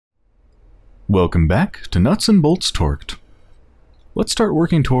Welcome back to Nuts and Bolts Torqued. Let's start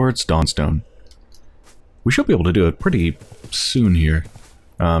working towards Dawnstone. We should be able to do it pretty soon here.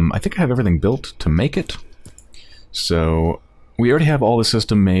 I think I have everything built to make it. So we already have all the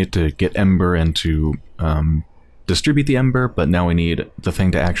system made to get Ember and to distribute the Ember, but now we need the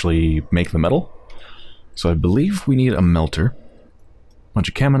thing to actually make the metal. So I believe we need a melter. Bunch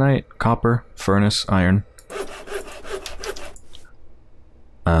of Camonite, copper, furnace, iron.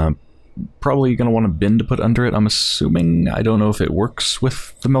 Probably going to want a bin to put under it, I'm assuming. I don't know if it works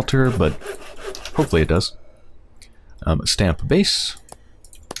with the melter, but hopefully it does. A stamp base.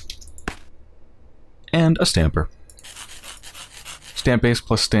 And a stamper. Stamp base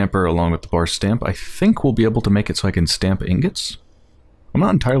plus stamper along with the bar stamp. I think we'll be able to make it so I can stamp ingots. I'm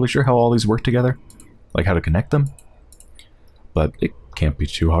not entirely sure how all these work together. Like how to connect them. But it can't be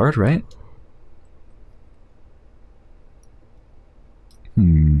too hard, right?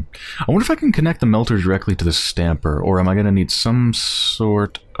 I wonder if I can connect the melter directly to the stamper, or am I going to need some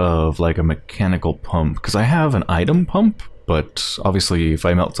sort of like a mechanical pump? Because I have an item pump, but obviously if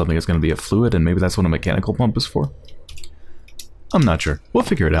I melt something it's going to be a fluid, and maybe that's what a mechanical pump is for. I'm not sure. We'll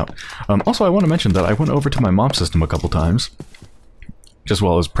figure it out. Also, I want to mention that I went over to my mob system a couple times, just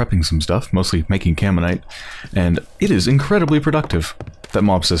while I was prepping some stuff, mostly making Camonite, and it is incredibly productive, that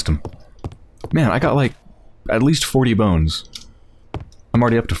mob system. Man, I got like at least 40 bones. I'm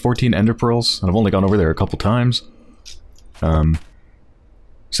already up to 14 ender pearls, and I've only gone over there a couple times.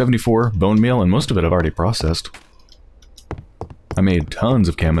 74 bone meal, and most of it I've already processed. I made tons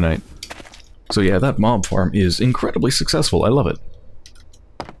of Camonite. So yeah, that mob farm is incredibly successful. I love it.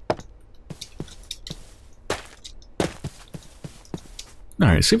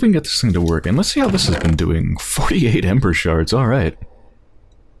 Alright, see if we can get this thing to work, and let's see how this has been doing. 48 ember shards, alright.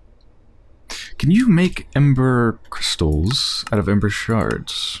 Can you make ember crystals out of ember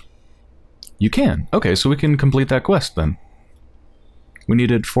shards? You can. Okay, so we can complete that quest then. We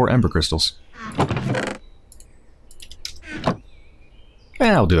needed 4 ember crystals.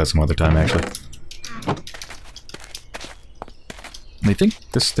 I'll do that some other time, actually. I think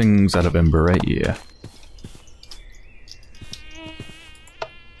this thing's out of ember, right? Yeah.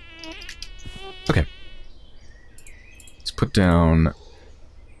 Okay. Let's put down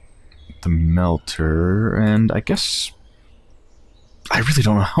the melter, and I guess I really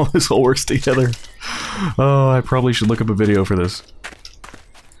don't know how this all works together. Oh, I probably should look up a video for this.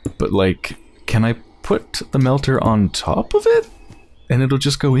 But like, can I put the melter on top of it? And it'll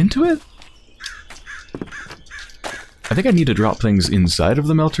just go into it? I think I need to drop things inside of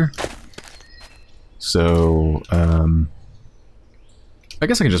the melter. So, I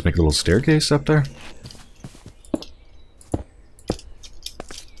guess I can just make a little staircase up there.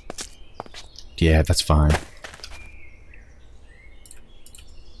 Yeah, that's fine.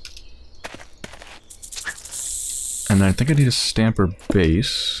 And I think I need a stamper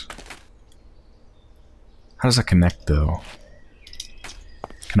base. How does that connect, though?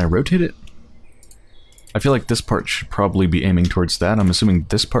 Can I rotate it? I feel like this part should probably be aiming towards that. I'm assuming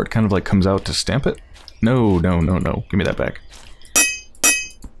this part kind of like comes out to stamp it? No, no, no, no. Give me that back.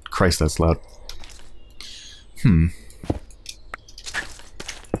 Christ, that's loud.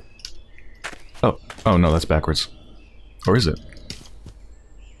 Oh no, that's backwards. Or is it?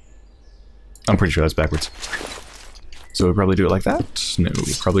 I'm pretty sure that's backwards. So we'll probably do it like that? No,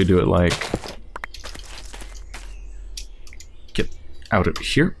 we'll probably do it like... Get out of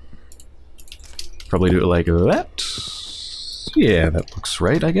here. Probably do it like that. Yeah, that looks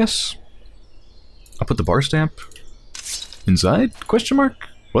right, I guess. I'll put the bar stamp inside? Question mark?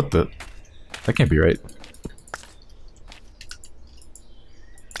 What the? That can't be right.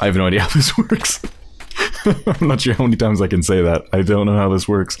 I have no idea how this works. I'm not sure how many times I can say that. I don't know how this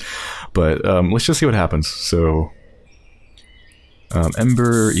works. But let's just see what happens. So,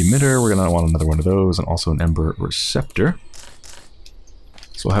 ember emitter, we're going to want another one of those, and also an ember receptor.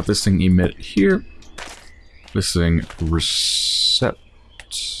 So we'll have this thing emit here. This thing recept.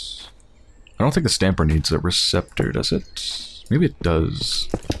 I don't think the stamper needs a receptor, does it? Maybe it does.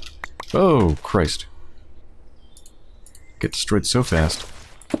 Oh, Christ. Get destroyed so fast.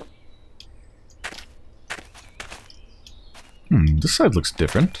 This side looks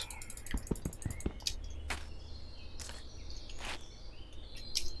different.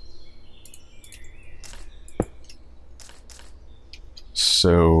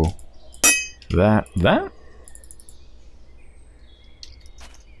 So, that?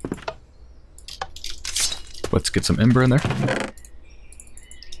 Let's get some ember in there.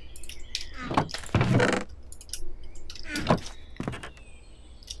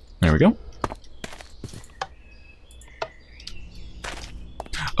 There we go.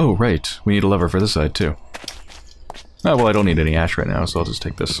 Oh, right. We need a lever for this side, too. Oh, well, I don't need any ash right now, so I'll just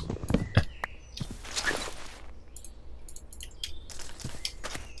take this.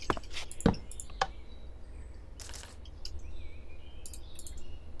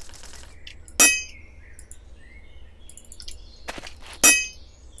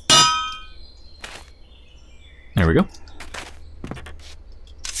 There we go.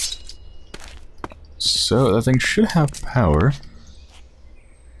 So, that thing should have power.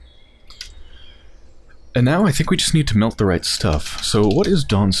 And now I think we just need to melt the right stuff. So what is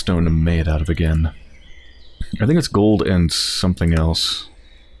Dawnstone made out of again? I think it's gold and something else.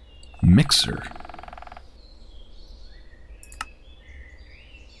 Mixer.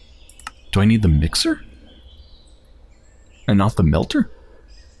 Do I need the mixer? And not the melter?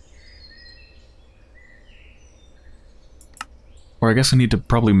 Or I guess I need to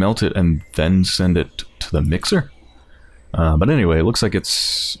probably melt it and then send it to the mixer? But anyway, it looks like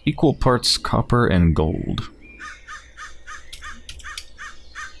it's equal parts copper and gold.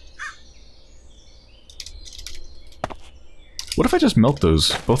 What if I just melt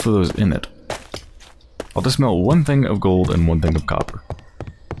those, both of those in it? I'll just melt one thing of gold and one thing of copper.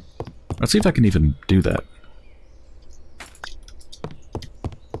 Let's see if I can even do that.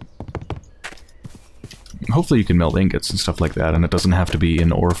 Hopefully you can melt ingots and stuff like that, and it doesn't have to be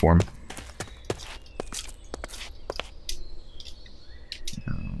in ore form.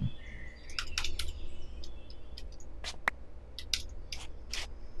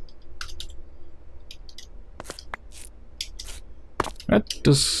 That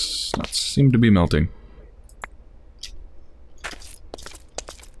does not seem to be melting.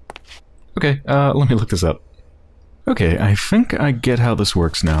 Okay, let me look this up. Okay, I think I get how this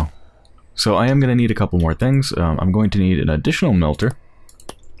works now. So I am going to need a couple more things. I'm going to need an additional melter.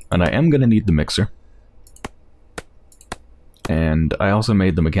 And I am going to need the mixer. And I also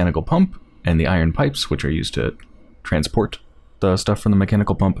made the mechanical pump and the iron pipes, which are used to transport the stuff from the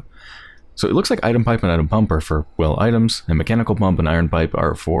mechanical pump. So it looks like item pipe and item pump are for, well, items, and mechanical pump and iron pipe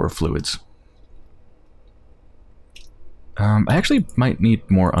are for fluids. I actually might need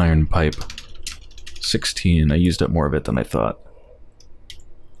more iron pipe. 16, I used up more of it than I thought.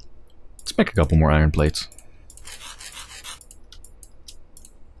 Let's make a couple more iron plates.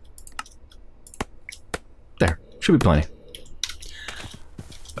 There, should be plenty.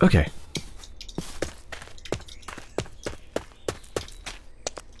 Okay.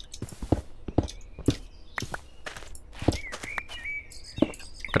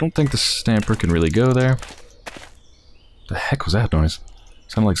 I don't think the stamper can really go there. The heck was that noise?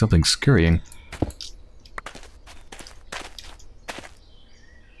 Sounded like something scurrying.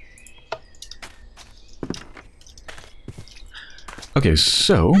 Okay,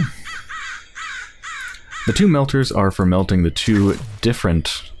 so the two melters are for melting the two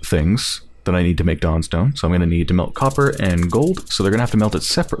different things that I need to make Dawnstone. So I'm going to need to melt copper and gold, so they're going to have to melt it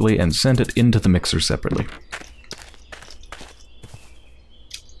separately and send it into the mixer separately.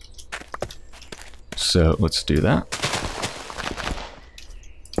 So let's do that.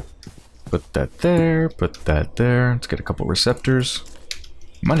 Put that there, put that there. Let's get a couple receptors.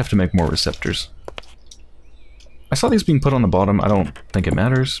 Might have to make more receptors. I saw these being put on the bottom. I don't think it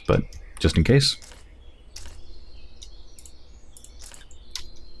matters, but just in case.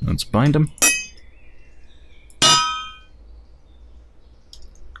 Let's bind them.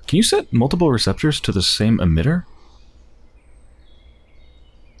 Can you set multiple receptors to the same emitter?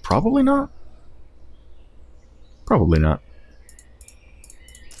 Probably not. Probably not.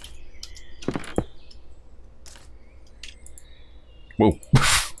 Whoa.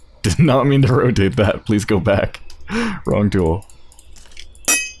 Did not mean to rotate that. Please go back. Wrong tool.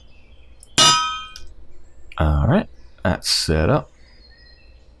 Alright. That's set up.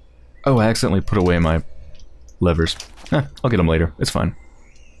 Oh, I accidentally put away my levers. I'll get them later. It's fine.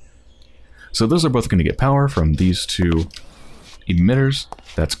 So those are both going to get power from these two emitters.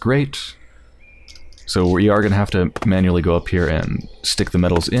 That's great. So we are going to have to manually go up here and stick the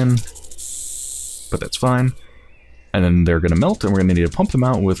metals in. But that's fine. And then they're going to melt, and we're going to need to pump them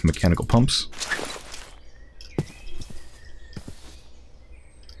out with mechanical pumps.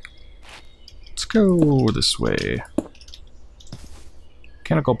 Let's go this way.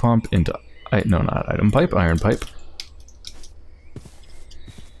 Mechanical pump into... no, not item pipe, iron pipe.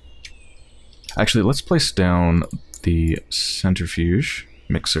 Actually, let's place down the centrifuge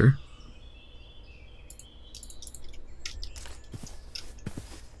mixer.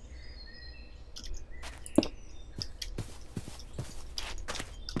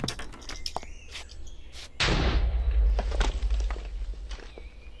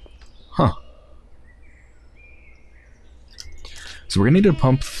 So we're going to need to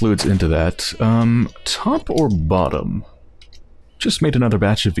pump fluids into that. Top or bottom? Just made another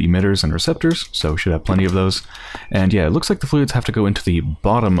batch of emitters and receptors, so should have plenty of those. And yeah, it looks like the fluids have to go into the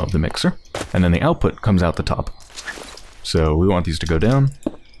bottom of the mixer, and then the output comes out the top. So we want these to go down.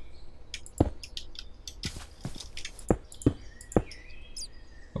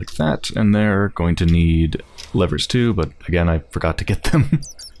 Like that, and they're going to need levers too, but again, I forgot to get them.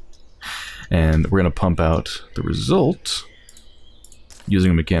 And we're going to pump out the result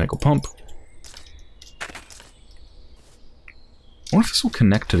using a mechanical pump. I wonder if this will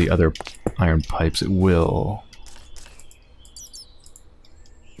connect to the other iron pipes. It will.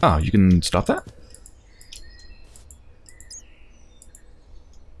 Ah, you can stop that?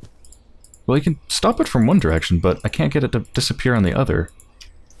 Well, you can stop it from one direction, but I can't get it to disappear on the other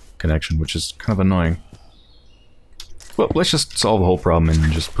connection, which is kind of annoying. Well, let's just solve the whole problem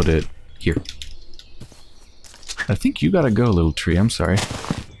and just put it here. I think you gotta go, little tree. I'm sorry.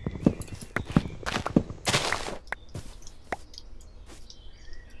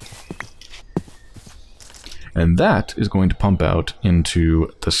 And that is going to pump out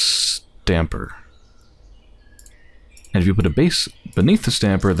into the stamper. And if you put a base beneath the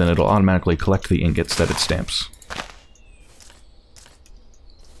stamper, then it'll automatically collect the ingots that it stamps.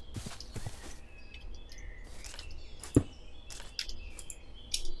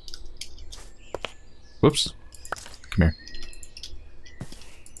 Whoops. Come here.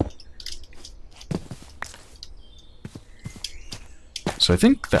 So I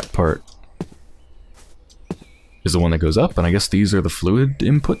think that part is the one that goes up, and I guess these are the fluid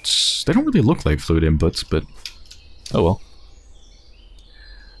inputs. They don't really look like fluid inputs, but oh well.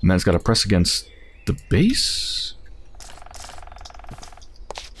 And then it's got to press against the base.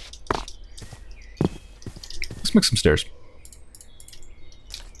 Let's make some stairs.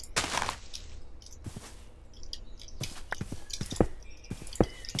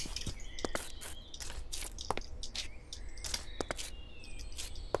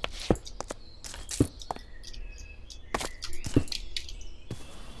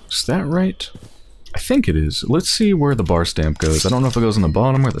 Is that right? I think it is. Let's see where the bar stamp goes. I don't know if it goes on the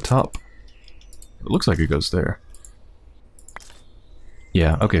bottom or the top. It looks like it goes there.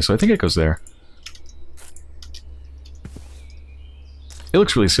 Yeah, okay, so I think it goes there. It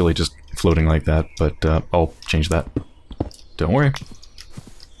looks really silly just floating like that, but I'll change that. Don't worry.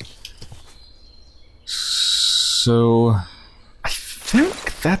 So, I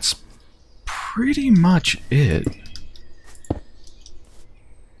think that's pretty much it.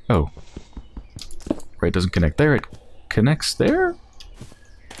 Oh. Right, doesn't connect there. It connects there?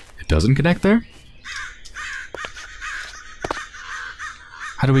 It doesn't connect there?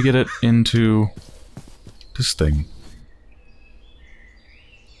 How do we get it into this thing?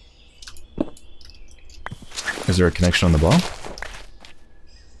 Is there a connection on the ball?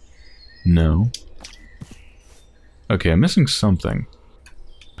 No. Okay, I'm missing something.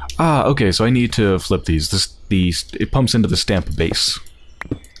 Ah, okay, so I need to flip these. It pumps into the stamp base.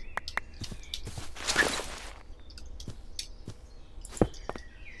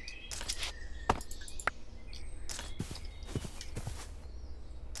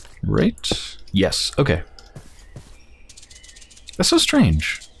 Right? Yes, okay. That's so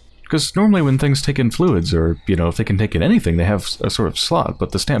strange. Because normally when things take in fluids, or, you know, if they can take in anything, they have a sort of slot,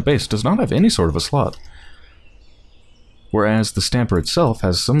 but the stamp base does not have any sort of a slot. Whereas the stamper itself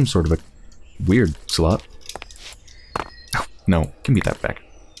has some sort of a weird slot. Oh, no, give me that back.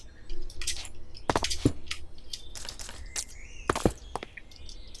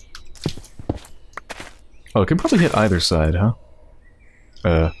 Oh, it can probably hit either side,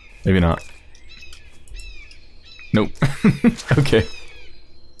 huh? Maybe not. Nope. Okay.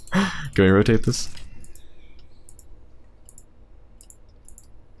 Can we rotate this?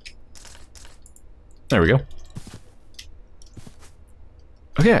 There we go.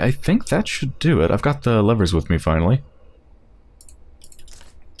 Okay, I think that should do it. I've got the levers with me finally.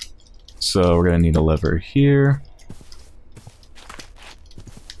 So we're gonna need a lever here.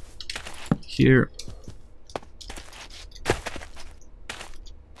 Here.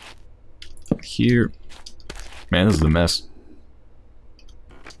 Here. Man, this is a mess.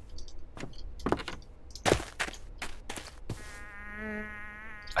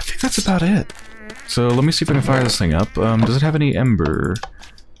 I think that's about it. So let me see if I can fire this thing up. Does it have any ember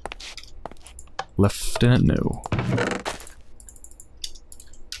left in it? No.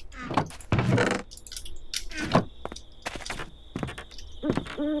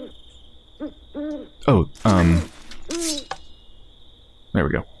 Oh, there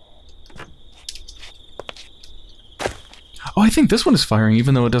we go. Oh, I think this one is firing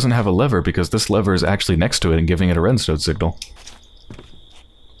even though it doesn't have a lever, because this lever is actually next to it and giving it a redstone signal.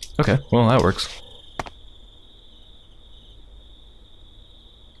 Okay, well, that works.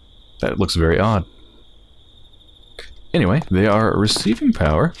 That looks very odd. Anyway, they are receiving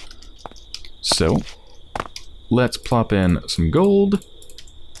power. So, let's plop in some gold.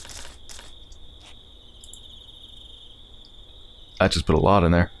 I just put a lot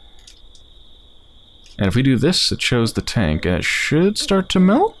in there. And if we do this, it shows the tank, and it should start to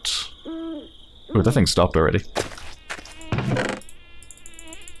melt? Oh, that thing stopped already.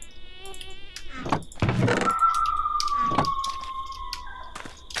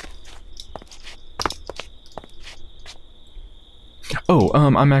 Oh,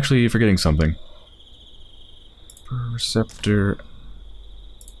 I'm actually forgetting something. Receptor...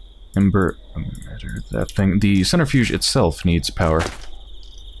 Ember... that thing. The centrifuge itself needs power.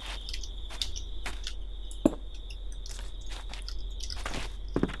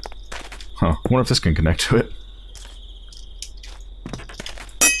 Huh, I wonder if this can connect to it.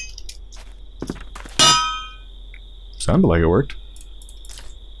 Sounded like it worked.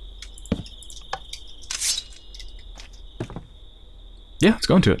 Yeah, it's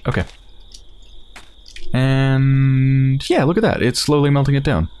going to it. Okay. And yeah, look at that. It's slowly melting it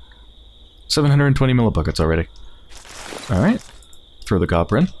down. 720 millibuckets already. Alright. Throw the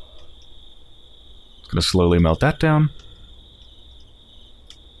copper in. It's gonna slowly melt that down.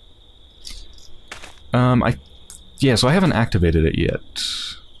 Yeah, so I haven't activated it yet.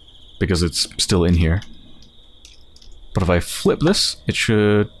 Because it's still in here. But if I flip this, it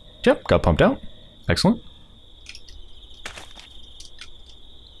should... Yep, got pumped out. Excellent.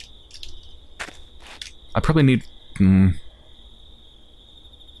 I probably need... I'm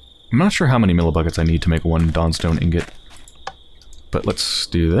not sure how many millibuckets I need to make one Dawnstone ingot. But let's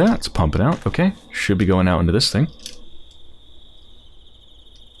do that. Let's pump it out. Okay. Should be going out into this thing.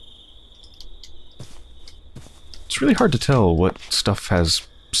 It's really hard to tell what stuff has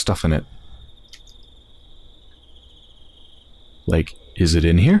stuff in it. Like, is it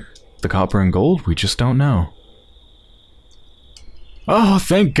in here? The copper and gold? We just don't know. Oh,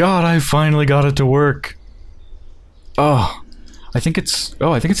 thank God I finally got it to work. Oh, I think it's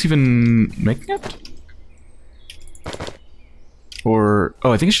even making it? Or,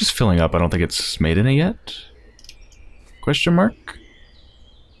 oh, I think it's just filling up. I don't think it's made in it yet. Question mark?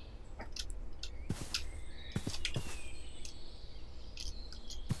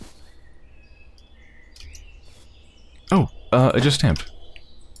 Oh, it just stamped.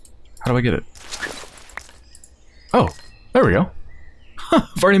 How do I get it? Oh, there we go. Huh,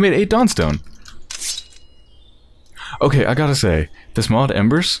 I've already made 8 Dawnstone. Okay, I gotta say, this mod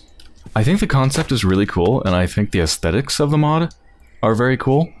Embers, I think the concept is really cool, and I think the aesthetics of the mod are very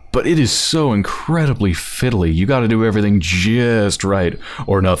cool, but it is so incredibly fiddly. You gotta do everything just right,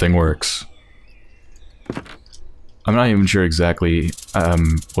 or nothing works. I'm not even sure exactly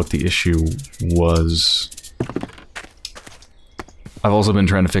what the issue was. I've also been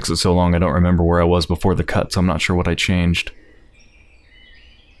trying to fix it so long I don't remember where I was before the cut, so I'm not sure what I changed.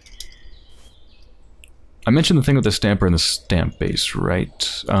 I mentioned the thing with the stamper and the stamp base,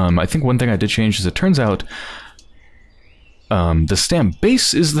 right? I think one thing I did change is it turns out the stamp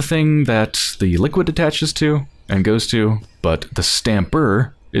base is the thing that the liquid attaches to and goes to, but the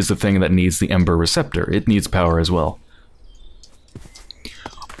stamper is the thing that needs the ember receptor. It needs power as well.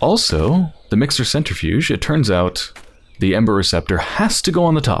 Also, the mixer centrifuge, it turns out the ember receptor has to go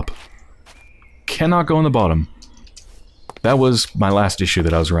on the top. Cannot go on the bottom. That was my last issue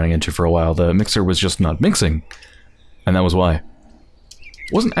that I was running into for a while. The mixer was just not mixing. And that was why.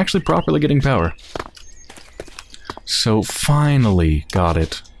 It wasn't actually properly getting power. So finally got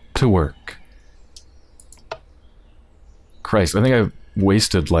it to work. Christ, I think I've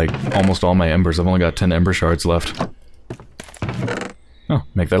wasted like almost all my embers. I've only got 10 ember shards left. Oh,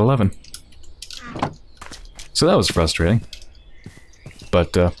 make that 11. So that was frustrating.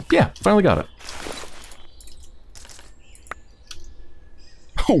 But yeah, finally got it.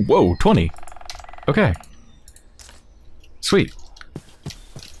 Oh, whoa, 20. Okay. Sweet.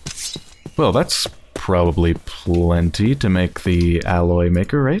 Well, that's probably plenty to make the alloy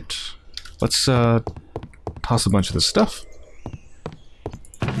maker, right? Let's toss a bunch of this stuff.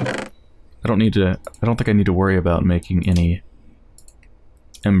 I don't think I need to worry about making any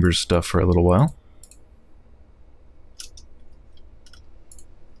ember stuff for a little while.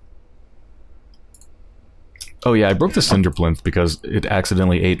 Oh yeah, I broke the cinder plinth because it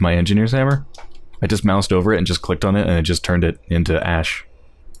accidentally ate my engineer's hammer. I just moused over it and just clicked on it and it just turned it into ash.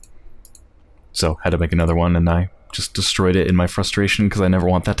 So, had to make another one and I just destroyed it in my frustration because I never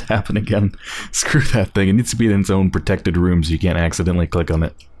want that to happen again. Screw that thing, it needs to be in its own protected room so you can't accidentally click on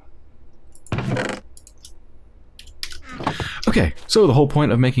it. Okay, so the whole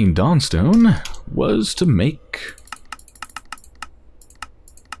point of making Dawnstone was to make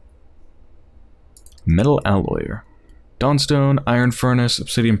metal alloyer. Dawnstone, iron furnace,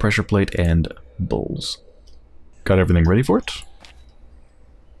 obsidian pressure plate, and bowls. Got everything ready for it.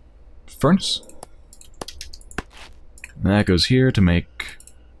 Furnace. And that goes here to make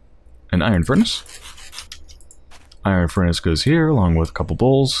an iron furnace. Iron furnace goes here, along with a couple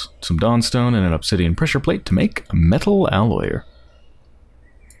bowls, some Dawnstone, and an obsidian pressure plate to make a metal alloyer.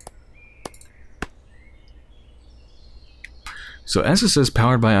 So as it says,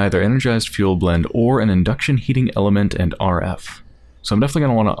 powered by either energized fuel blend or an induction heating element and RF. So I'm definitely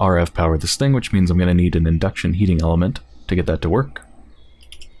going to want to RF power this thing, which means I'm going to need an induction heating element to get that to work.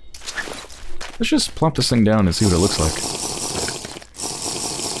 Let's just plop this thing down and see what it looks like.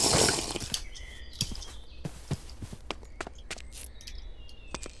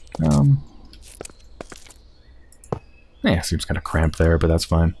 Yeah, seems kind of cramped there, but that's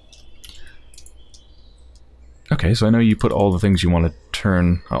fine. Okay, so I know you put all the things you want to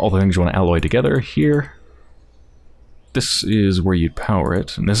turn, all the things you want to alloy together here. This is where you'd power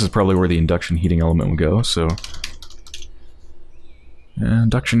it, and this is probably where the induction heating element would go, so...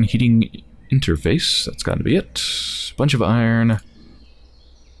 induction heating interface, that's got to be it. Bunch of iron.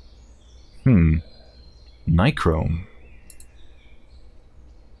 Nichrome.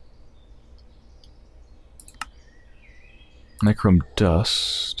 Nichrome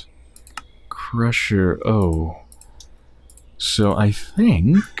dust. Crusher. Oh. So I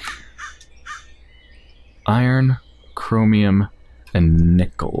think iron, chromium, and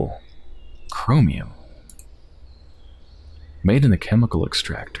nickel. Chromium. Made in the chemical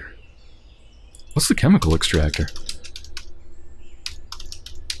extractor. What's the chemical extractor?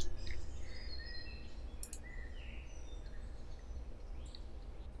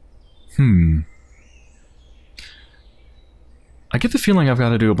 I get the feeling I've got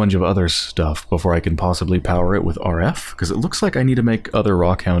to do a bunch of other stuff before I can possibly power it with RF, because it looks like I need to make other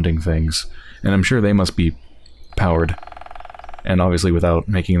rock hounding things, and I'm sure they must be powered. And obviously without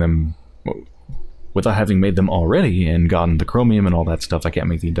making them... without having made them already and gotten the chromium and all that stuff, I can't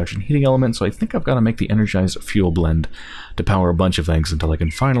make the induction heating element, so I think I've got to make the energized fuel blend to power a bunch of things until I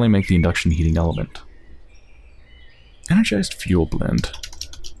can finally make the induction heating element. Energized fuel blend.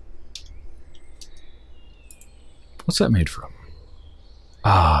 What's that made from?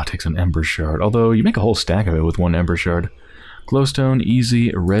 Ah, it takes an ember shard, although you make a whole stack of it with one ember shard. Glowstone,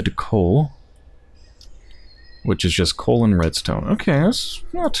 easy, red coal, which is just coal and redstone. Okay, that's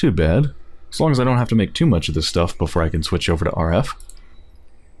not too bad. As long as I don't have to make too much of this stuff before I can switch over to RF.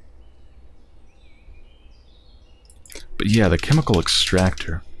 But yeah, the chemical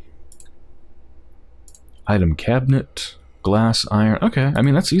extractor. Item cabinet, glass, iron. Okay, I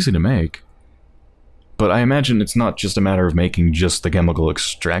mean, that's easy to make. But I imagine it's not just a matter of making just the chemical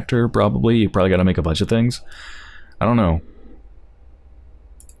extractor, probably. You probably gotta make a bunch of things. I don't know.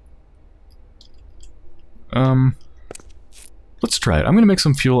 Let's try it. I'm gonna make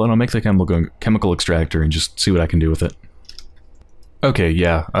some fuel and I'll make the chemical extractor and just see what I can do with it. Okay,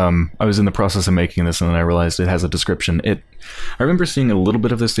 yeah, I was in the process of making this and then I realized it has a description. I remember seeing a little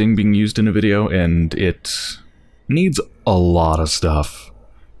bit of this thing being used in a video and it needs a lot of stuff.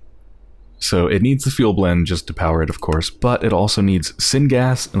 So it needs the fuel blend just to power it, of course, but it also needs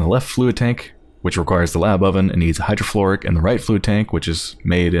syngas in the left fluid tank, which requires the lab oven. It needs hydrofluoric in the right fluid tank, which is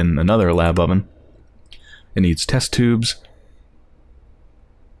made in another lab oven. It needs test tubes.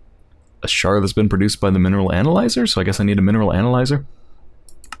 A shard that's been produced by the mineral analyzer, so I guess I need a mineral analyzer.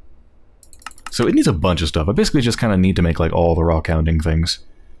 So it needs a bunch of stuff. I basically just kind of need to make like all the rock hounding things.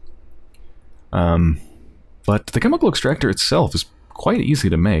 But the chemical extractor itself is quite easy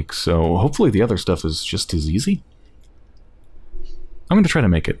to make, so hopefully the other stuff is just as easy. I'm going to try to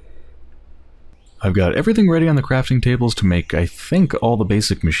make it. I've got everything ready on the crafting tables to make, I think, all the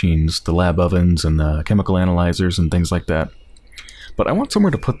basic machines, the lab ovens and the chemical analyzers and things like that. But I want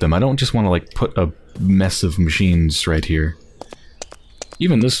somewhere to put them. I don't just want to like put a mess of machines right here.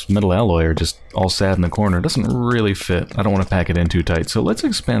 Even this metal alloyer just all sad in the corner doesn't really fit. I don't want to pack it in too tight, so let's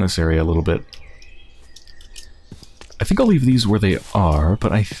expand this area a little bit. I think I'll leave these where they are,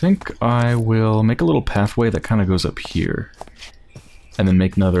 but I think I will make a little pathway that kind of goes up here. And then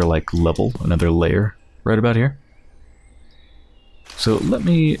make another, like, level, another layer right about here. So let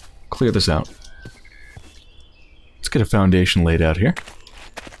me clear this out. Let's get a foundation laid out here.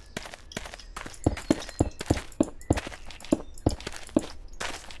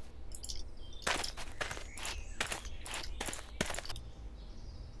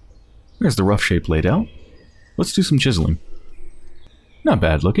 There's the rough shape laid out. Let's do some chiseling. Not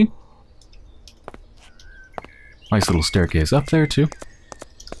bad looking. Nice little staircase up there, too.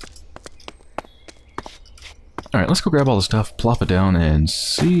 Alright, let's go grab all the stuff, plop it down, and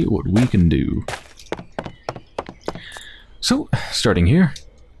see what we can do. So, starting here,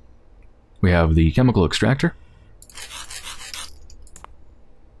 we have the chemical extractor.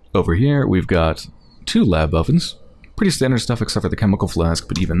 Over here, we've got 2 lab ovens. Pretty standard stuff except for the chemical flask,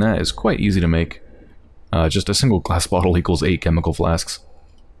 but even that is quite easy to make. Just a single glass bottle equals 8 chemical flasks.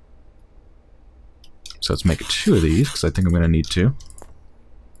 So let's make 2 of these, because I think I'm going to need 2.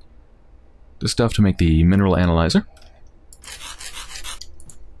 This stuff to make the mineral analyzer.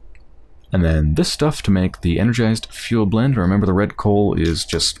 And then this stuff to make the energized fuel blend. Remember, the red coal is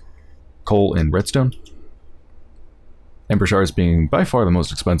just coal and redstone. Ember shards being by far the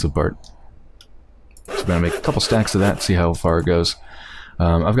most expensive part. So I'm going to make a couple stacks of that, see how far it goes.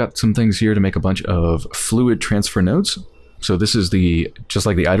 I've got some things here to make a bunch of fluid transfer nodes. So this is just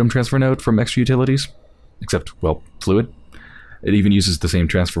like the item transfer node from extra utilities, except, well, fluid. It even uses the same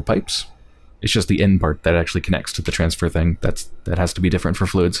transfer pipes. It's just the end part that actually connects to the transfer thing. That has to be different for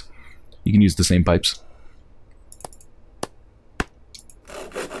fluids. You can use the same pipes.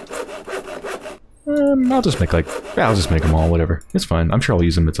 I'll just make them all, whatever. It's fine. I'm sure I'll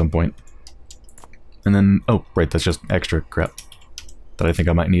use them at some point. And then, oh, right, that's just extra crap that I think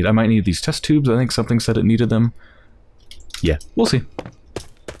I might need. I might need these test tubes. I think something said it needed them. Yeah, we'll see.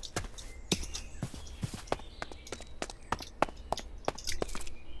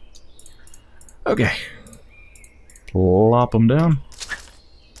 Okay. Plop them down.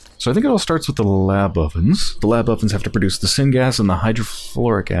 So I think it all starts with the lab ovens. The lab ovens have to produce the syngas and the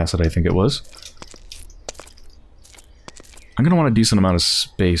hydrofluoric acid, I think it was. I'm going to want a decent amount of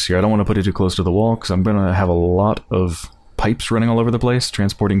space here. I don't want to put it too close to the wall, because I'm going to have a lot of pipes running all over the place,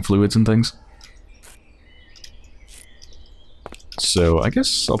 transporting fluids and things. So I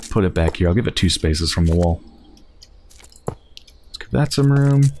guess I'll put it back here. I'll give it 2 spaces from the wall. Let's give that some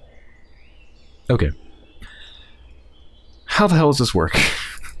room. Okay. How the hell does this work?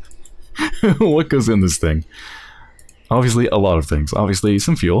 What goes in this thing? Obviously, a lot of things. Obviously,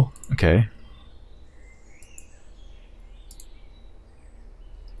 some fuel. Okay.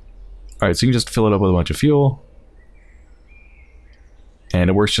 Alright, so you can just fill it up with a bunch of fuel. And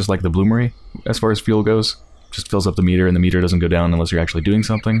it works just like the bloomery, as far as fuel goes. Just fills up the meter, and the meter doesn't go down unless you're actually doing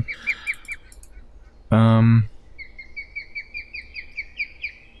something.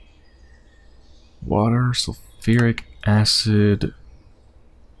 Water, sulfuric acid...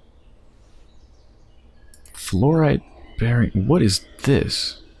 Fluoride bearing... What is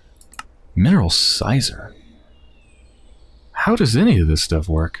this? Mineral sizer. How does any of this stuff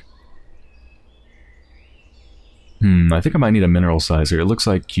work? I think I might need a mineral sizer. It looks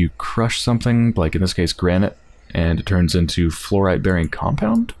like you crush something, like in this case granite, and it turns into fluoride-bearing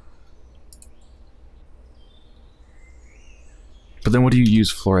compound? But then what do you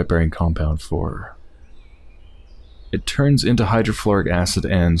use fluoride-bearing compound for? It turns into hydrofluoric acid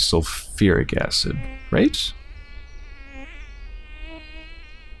and sulfuric acid, right?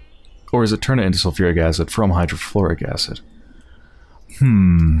 Or is it turn it into sulfuric acid from hydrofluoric acid?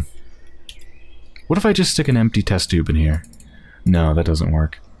 What if I just stick an empty test tube in here? No, that doesn't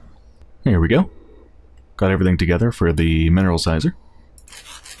work. Here we go. Got everything together for the mineral sizer.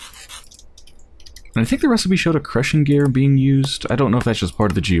 And I think the recipe showed a crushing gear being used. I don't know if that's just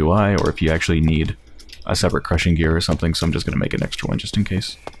part of the GUI or if you actually need a separate crushing gear or something, so I'm just going to make an extra one just in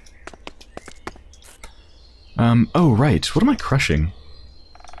case. Oh, right. What am I crushing?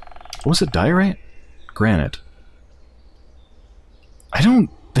 What was it? Diorite? Granite. I don't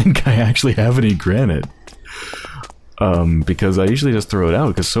think I actually have any granite. Because I usually just throw it out,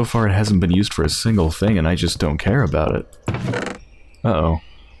 because so far it hasn't been used for a single thing, and I just don't care about it. Uh-oh.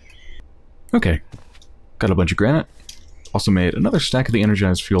 Okay. Got a bunch of granite. Also made another stack of the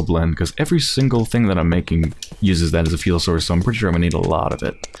energized fuel blend, because every single thing that I'm making uses that as a fuel source, so I'm pretty sure I'm going to need a lot of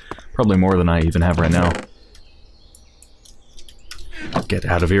it. Probably more than I even have right now. Get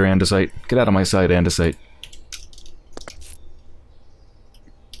out of here, andesite. Get out of my sight, andesite.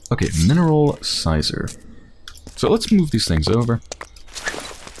 Okay, mineral sizer. So let's move these things over.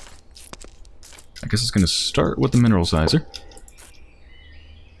 I guess it's going to start with the mineral sizer.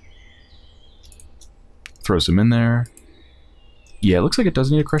 Throw some in there. Yeah, it looks like it does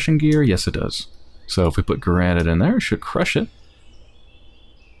need a crushing gear. Yes, it does. So if we put granite in there, it should crush it.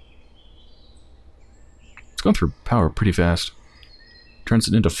 It's going through power pretty fast. Turns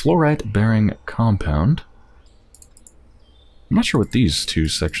it into fluorite-bearing compound. I'm not sure what these 2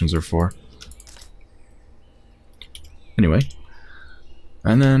 sections are for. Anyway.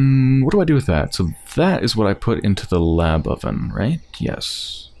 And then, what do I do with that? So that is what I put into the lab oven, right?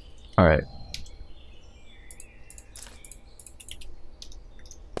 Yes. Alright.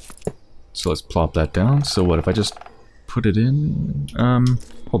 So let's plop that down. So what if I just put it in?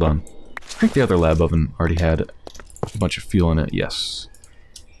 Hold on. I think the other lab oven already had a bunch of fuel in it. Yes.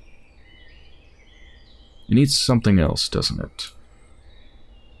 It needs something else, doesn't it?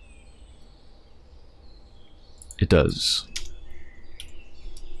 It does.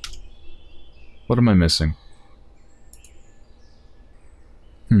 What am I missing?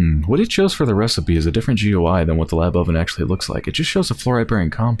 What it shows for the recipe is a different GUI than what the lab oven actually looks like. It just shows a fluoride-bearing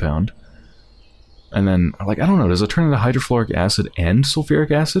compound. And then, like, I don't know, does it turn into hydrofluoric acid and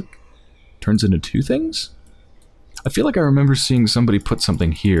sulfuric acid? Turns into two things? I feel like I remember seeing somebody put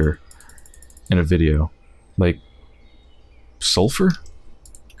something here in a video. Like, sulfur?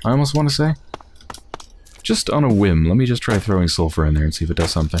 I almost want to say. Just on a whim, let me just try throwing sulfur in there and see if it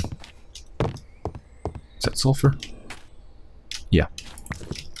does something. Is that sulfur? Yeah.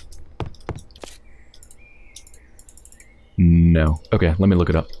 No. Okay, let me look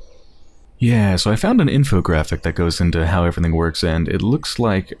it up. Yeah, so I found an infographic that goes into how everything works, and it looks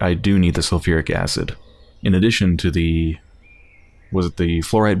like I do need the sulfuric acid. In addition to the... was it the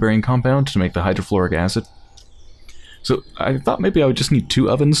fluoride-bearing compound to make the hydrofluoric acid? So I thought maybe I would just need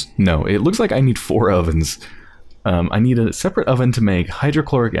 2 ovens. No, it looks like I need 4 ovens. I need a separate oven to make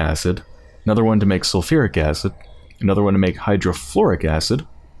hydrochloric acid, another one to make sulfuric acid, another one to make hydrofluoric acid,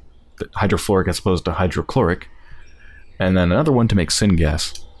 hydrofluoric as opposed to hydrochloric, and then another one to make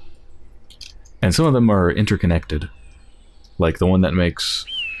syngas. And some of them are interconnected. Like the one that makes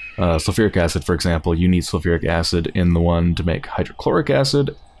sulfuric acid, for example, you need sulfuric acid in the one to make hydrochloric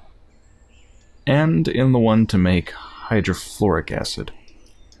acid, and in the one to make hydrofluoric acid.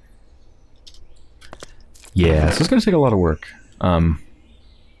 Yeah, so it's going to take a lot of work.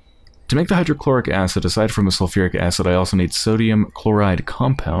 To make the hydrochloric acid, aside from the sulfuric acid, I also need sodium chloride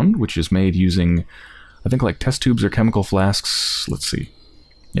compound, which is made using, I think, like test tubes or chemical flasks. Let's see.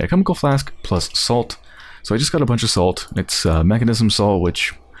 Yeah, chemical flask plus salt. So I just got a bunch of salt. It's mechanism salt,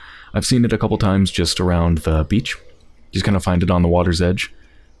 which I've seen it a couple times just around the beach. Just kind of find it on the water's edge.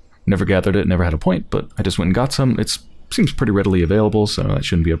 Never gathered it, never had a point, but I just went and got some. It seems pretty readily available, so that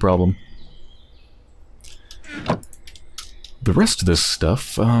shouldn't be a problem. The rest of this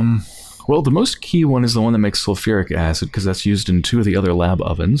stuff, well, the most key one is the one that makes sulfuric acid, because that's used in 2 of the other lab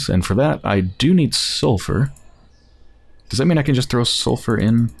ovens, and for that I do need sulfur. Does that mean I can just throw sulfur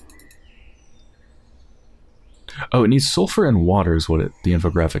in? Oh, it needs sulfur and water is what the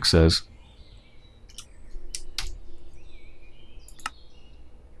infographic says.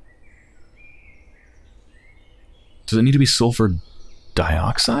 Does it need to be sulfur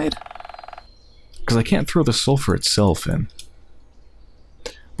dioxide? Because I can't throw the sulfur itself in.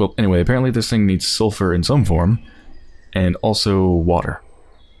 Well, anyway, apparently this thing needs sulfur in some form, and also water.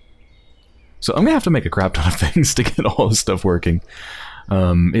 So I'm going to have to make a crap ton of things to get all this stuff working.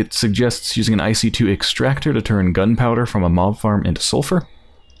 It suggests using an IC2 extractor to turn gunpowder from a mob farm into sulfur,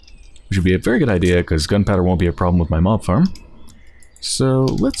 which would be a very good idea because gunpowder won't be a problem with my mob farm. So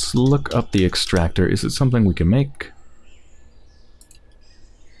let's look up the extractor. Is it something we can make?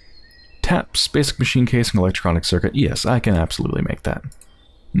 Taps, basic machine casing, electronic circuit. Yes, I can absolutely make that.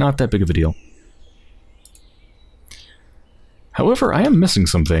 Not that big of a deal. However, I am missing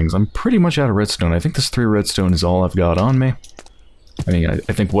some things. I'm pretty much out of redstone. I think this 3 redstone is all I've got on me. I mean, I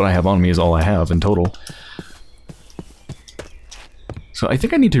think what I have on me is all I have in total. So I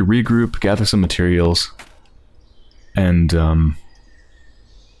think I need to regroup, gather some materials, and I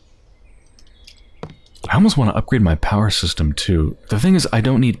almost want to upgrade my power system too. The thing is, I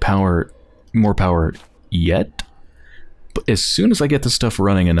don't need more power yet, but as soon as I get this stuff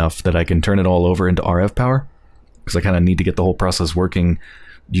running enough that I can turn it all over into RF power, because I kind of need to get the whole process working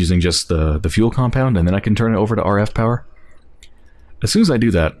using just the fuel compound, and then I can turn it over to RF power. As soon as I do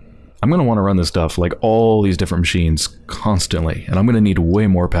that, I'm going to want to run this stuff like all these different machines constantly, and I'm going to need way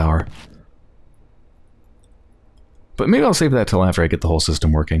more power. But maybe I'll save that till after I get the whole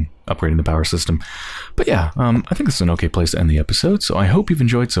system working, upgrading the power system. But yeah, I think this is an okay place to end the episode, so I hope you've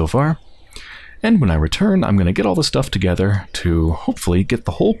enjoyed so far. And when I return, I'm going to get all the stuff together to hopefully get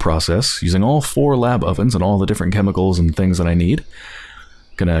the whole process, using all 4 lab ovens and all the different chemicals and things that I need.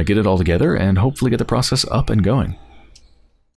 Gonna get it all together and hopefully get the process up and going.